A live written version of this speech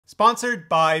Sponsored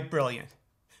by Brilliant.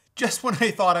 Just when I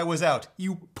thought I was out,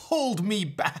 you pulled me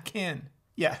back in.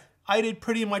 Yeah, I did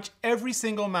pretty much every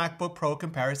single MacBook Pro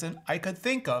comparison I could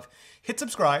think of. Hit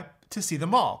subscribe to see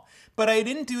them all. But I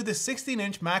didn't do the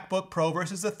 16-inch MacBook Pro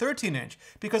versus the 13-inch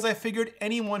because I figured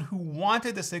anyone who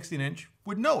wanted the 16-inch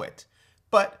would know it.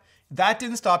 But that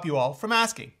didn't stop you all from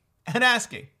asking, and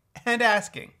asking, and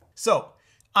asking. So,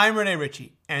 I'm Rene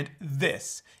Ritchie, and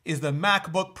this is the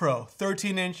MacBook Pro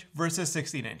 13-inch versus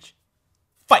 16-inch.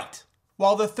 Fight!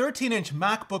 While the 13-inch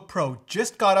MacBook Pro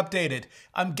just got updated,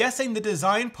 I'm guessing the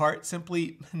design part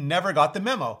simply never got the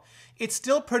memo. It's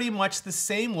still pretty much the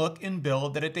same look and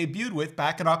build that it debuted with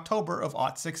back in October of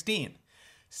 '16.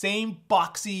 Same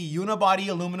boxy unibody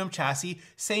aluminum chassis,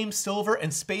 same silver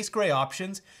and space gray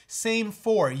options, same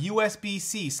 4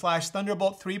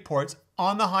 USB-C/Thunderbolt 3 ports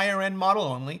on the higher end model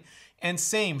only, and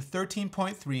same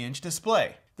 13.3-inch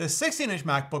display. The 16-inch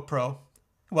MacBook Pro,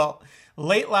 well,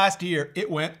 late last year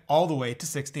it went all the way to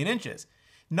 16 inches.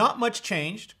 Not much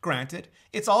changed, granted.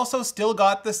 It's also still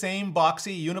got the same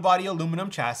boxy unibody aluminum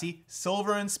chassis,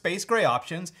 silver and space gray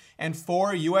options, and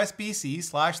 4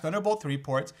 USB-C/Thunderbolt 3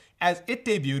 ports as it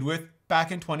debuted with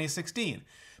back in 2016.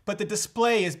 But the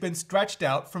display has been stretched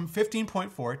out from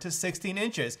 15.4 to 16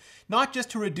 inches, not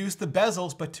just to reduce the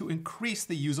bezels, but to increase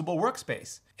the usable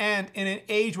workspace. And in an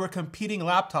age where competing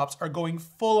laptops are going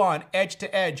full-on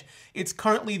edge-to-edge, it's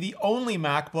currently the only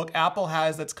MacBook Apple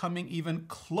has that's coming even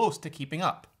close to keeping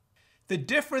up. The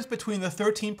difference between the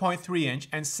 13.3-inch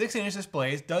and 16-inch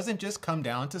displays doesn't just come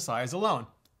down to size alone.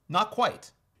 Not quite.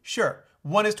 Sure,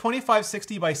 one is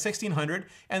 2560 by 1600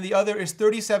 and the other is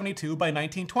 3072 by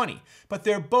 1920, but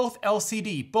they're both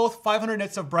LCD, both 500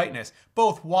 nits of brightness,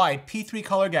 both wide P3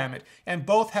 color gamut, and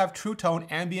both have True Tone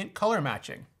ambient color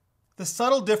matching. The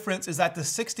subtle difference is that the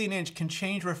 16-inch can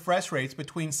change refresh rates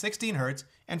between 16 Hz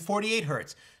and 48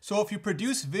 Hz. So if you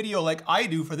produce video like I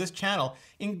do for this channel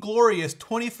in glorious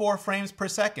 24 frames per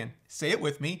second, say it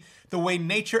with me, the way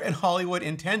nature and Hollywood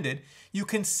intended, you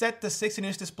can set the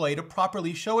 16-inch display to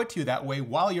properly show it to you that way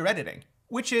while you're editing.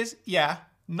 Which is, yeah,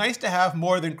 nice to have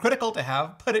more than critical to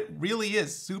have, but it really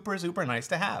is super, super nice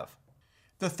to have.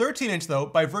 The 13-inch though,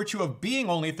 by virtue of being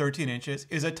only 13 inches,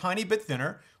 is a tiny bit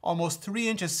thinner, almost 3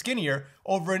 inches skinnier,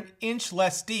 over an inch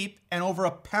less deep, and over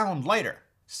a pound lighter.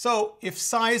 So if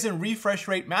size and refresh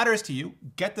rate matters to you,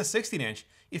 get the 16-inch.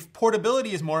 If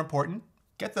portability is more important,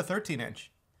 get the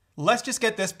 13-inch. Let's just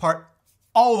get this part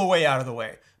all the way out of the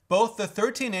way. Both the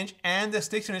 13-inch and the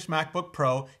 16-inch MacBook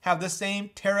Pro have the same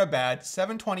TeraBad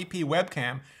 720p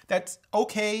webcam that's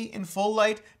okay in full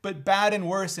light, but bad and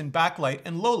worse in backlight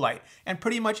and low light. And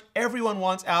pretty much everyone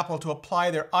wants Apple to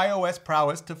apply their iOS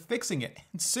prowess to fixing it,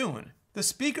 and soon. The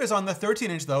speakers on the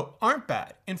 13-inch though aren't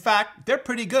bad. In fact, they're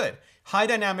pretty good. High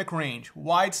dynamic range,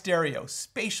 wide stereo,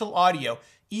 spatial audio,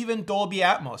 even Dolby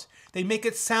Atmos. They make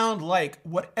it sound like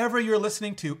whatever you're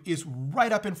listening to is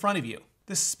right up in front of you.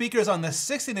 The speakers on the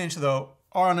 16-inch though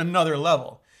are on another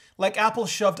level. Like Apple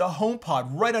shoved a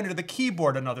HomePod right under the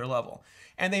keyboard another level.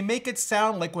 And they make it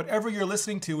sound like whatever you're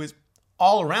listening to is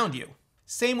all around you.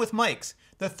 Same with mics.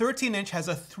 The 13-inch has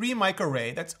a 3-mic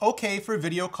array that's okay for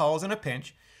video calls in a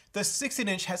pinch. The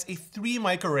 16-inch has a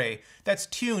 3-mic array that's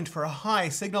tuned for a high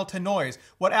signal to noise,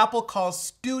 what Apple calls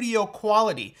studio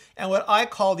quality, and what I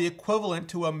call the equivalent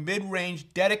to a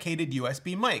mid-range dedicated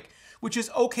USB mic, which is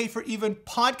okay for even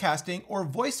podcasting or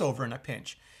voiceover in a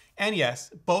pinch. And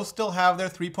yes, both still have their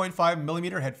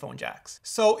 3.5mm headphone jacks.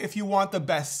 So if you want the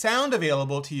best sound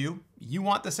available to you, you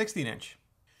want the 16-inch.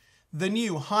 The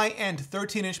new high-end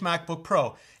 13-inch MacBook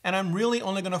Pro, and I'm really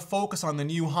only going to focus on the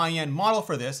new high-end model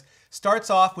for this, starts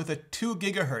off with a 2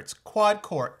 GHz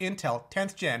quad-core Intel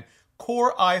 10th Gen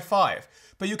Core i5,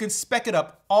 but you can spec it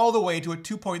up all the way to a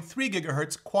 2.3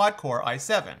 GHz quad-core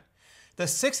i7. The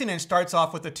 16-inch starts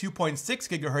off with a 2.6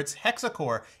 GHz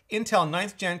hexa-core Intel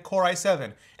 9th Gen Core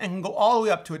i7 and can go all the way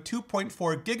up to a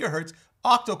 2.4 GHz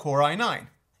octa-core i9.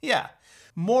 Yeah.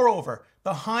 Moreover,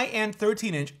 the high-end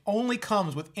 13-inch only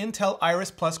comes with Intel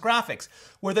Iris Plus graphics,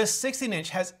 where the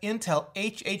 16-inch has Intel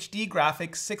HHD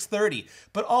Graphics 630,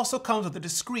 but also comes with a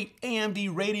discrete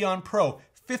AMD Radeon Pro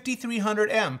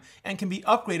 5300M and can be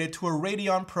upgraded to a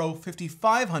Radeon Pro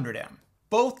 5500M.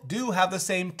 Both do have the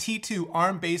same T2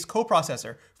 ARM-based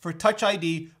coprocessor for Touch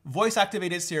ID,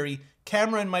 voice-activated Siri,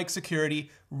 camera and mic security,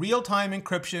 real-time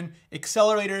encryption,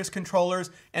 accelerators, controllers,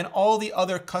 and all the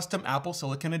other custom Apple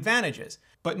Silicon advantages.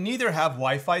 But neither have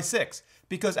Wi-Fi 6,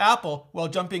 because Apple, while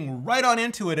jumping right on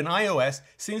into it in iOS,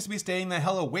 seems to be staying the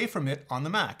hell away from it on the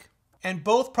Mac. And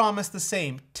both promise the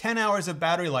same 10 hours of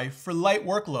battery life for light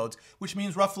workloads, which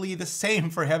means roughly the same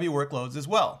for heavy workloads as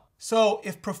well. So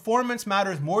if performance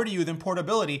matters more to you than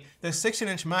portability, the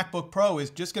 16-inch MacBook Pro is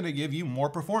just going to give you more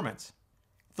performance.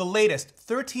 The latest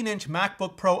 13-inch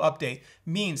MacBook Pro update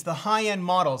means the high-end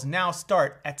models now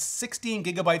start at 16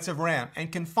 gigabytes of RAM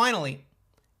and can finally,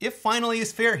 if finally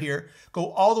is fair here, go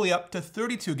all the way up to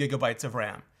 32 gigabytes of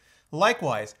RAM.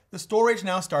 Likewise, the storage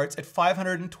now starts at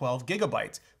 512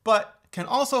 gigabytes, but can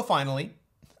also finally,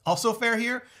 also fair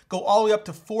here, go all the way up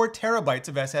to 4 terabytes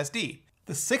of SSD.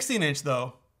 The 16-inch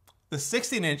though, the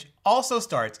 16-inch also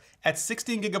starts at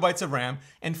 16 gigabytes of RAM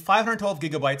and 512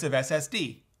 gigabytes of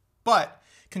SSD, but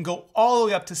can go all the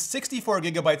way up to 64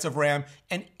 gigabytes of RAM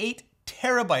and 8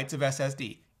 terabytes of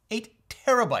SSD. 8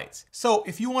 terabytes. So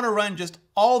if you want to run just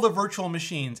all the virtual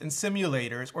machines and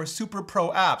simulators or super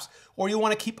pro apps, or you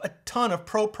want to keep a ton of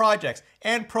pro projects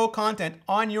and pro content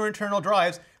on your internal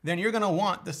drives, then you're going to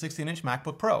want the 16-inch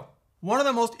MacBook Pro. One of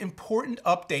the most important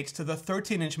updates to the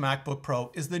 13-inch MacBook Pro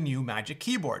is the new Magic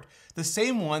Keyboard, the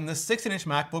same one the 16-inch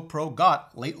MacBook Pro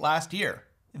got late last year.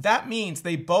 That means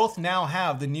they both now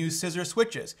have the new scissor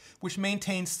switches, which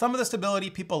maintain some of the stability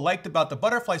people liked about the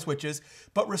butterfly switches,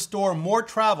 but restore more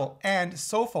travel and,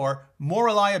 so far, more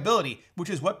reliability, which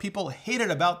is what people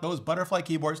hated about those butterfly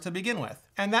keyboards to begin with.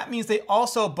 And that means they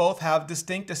also both have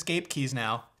distinct escape keys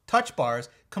now, touch bars,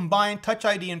 combined Touch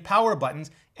ID and power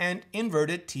buttons, and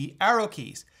inverted T arrow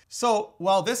keys. So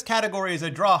while this category is a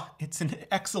draw, it's an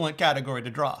excellent category to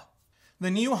draw.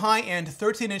 The new high-end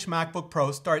 13-inch MacBook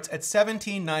Pro starts at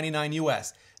 $1799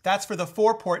 US. That's for the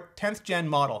 4-port 10th gen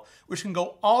model, which can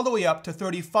go all the way up to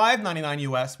 $3599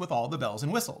 US with all the bells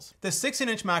and whistles. The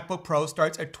 16-inch MacBook Pro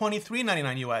starts at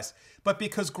 $2399 US, but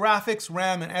because graphics,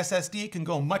 RAM, and SSD can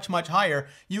go much, much higher,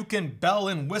 you can bell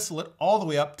and whistle it all the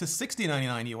way up to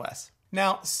 $6099 US.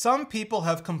 Now, some people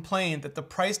have complained that the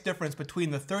price difference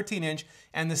between the 13-inch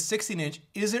and the 16-inch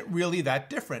isn't really that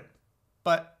different.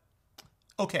 But,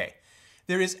 okay,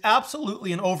 there is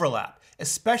absolutely an overlap,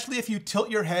 especially if you tilt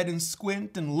your head and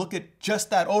squint and look at just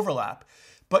that overlap.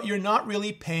 But you're not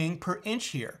really paying per inch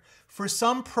here. For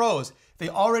some pros, they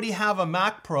already have a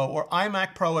Mac Pro or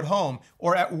iMac Pro at home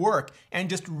or at work and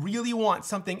just really want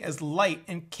something as light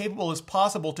and capable as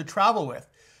possible to travel with.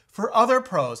 For other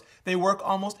pros, they work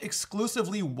almost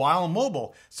exclusively while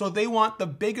mobile, so they want the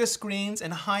biggest screens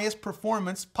and highest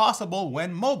performance possible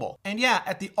when mobile. And yeah,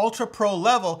 at the Ultra Pro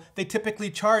level, they typically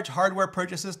charge hardware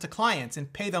purchases to clients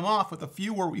and pay them off with a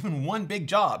few or even one big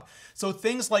job. So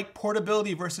things like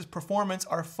portability versus performance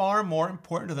are far more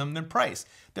important to them than price.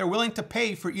 They're willing to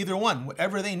pay for either one,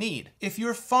 whatever they need. If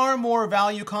you're far more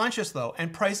value conscious though,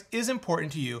 and price is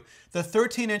important to you, the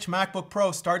 13-inch MacBook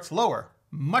Pro starts lower.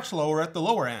 Much lower at the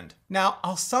lower end. Now,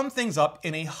 I'll sum things up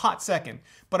in a hot second,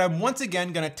 but I'm once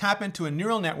again going to tap into a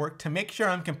neural network to make sure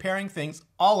I'm comparing things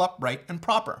all up right and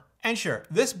proper. And sure,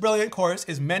 this brilliant course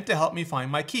is meant to help me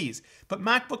find my keys, but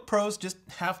MacBook Pros just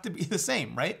have to be the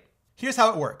same, right? Here's how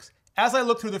it works. As I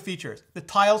look through the features, the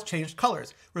tiles changed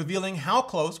colors, revealing how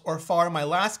close or far my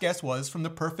last guess was from the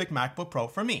perfect MacBook Pro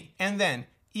for me. And then,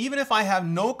 even if I have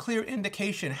no clear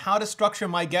indication how to structure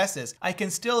my guesses, I can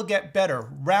still get better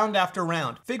round after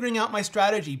round, figuring out my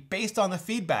strategy based on the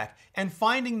feedback and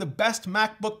finding the best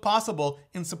MacBook possible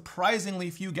in surprisingly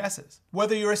few guesses.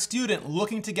 Whether you're a student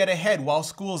looking to get ahead while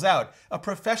school's out, a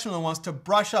professional who wants to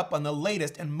brush up on the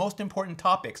latest and most important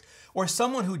topics, or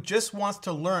someone who just wants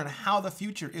to learn how the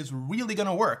future is really going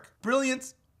to work,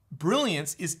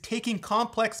 Brilliance is taking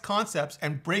complex concepts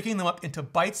and breaking them up into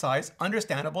bite-sized,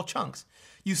 understandable chunks.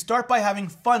 You start by having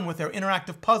fun with their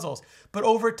interactive puzzles, but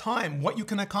over time, what you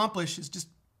can accomplish is just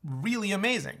really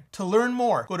amazing. To learn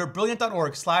more, go to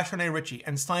brilliant.org/Rene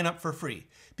and sign up for free.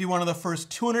 Be one of the first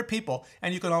 200 people,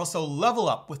 and you can also level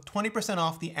up with 20%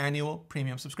 off the annual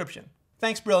premium subscription.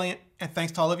 Thanks, Brilliant, and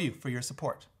thanks to all of you for your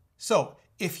support. So,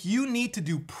 if you need to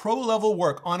do pro-level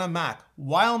work on a Mac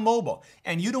while mobile,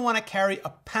 and you don't want to carry a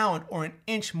pound or an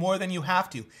inch more than you have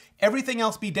to, everything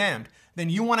else be damned, then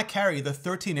you want to carry the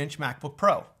 13-inch MacBook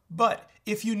Pro. But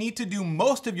if you need to do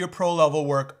most of your pro-level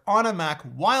work on a Mac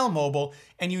while mobile,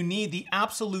 and you need the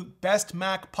absolute best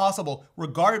Mac possible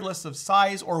regardless of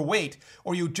size or weight,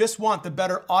 or you just want the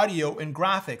better audio and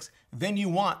graphics, then you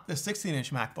want the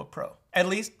 16-inch MacBook Pro. At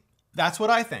least, that's what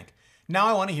I think. Now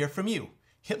I want to hear from you.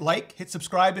 Hit like, hit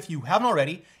subscribe if you haven't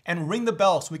already, and ring the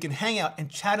bell so we can hang out and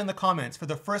chat in the comments for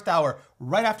the first hour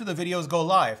right after the videos go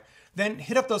live. Then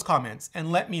hit up those comments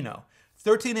and let me know,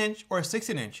 13-inch or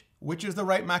 16-inch, which is the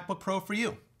right MacBook Pro for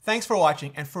you. Thanks for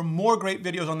watching, and for more great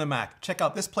videos on the Mac, check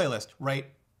out this playlist right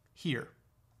here.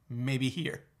 Maybe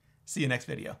here. See you next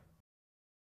video.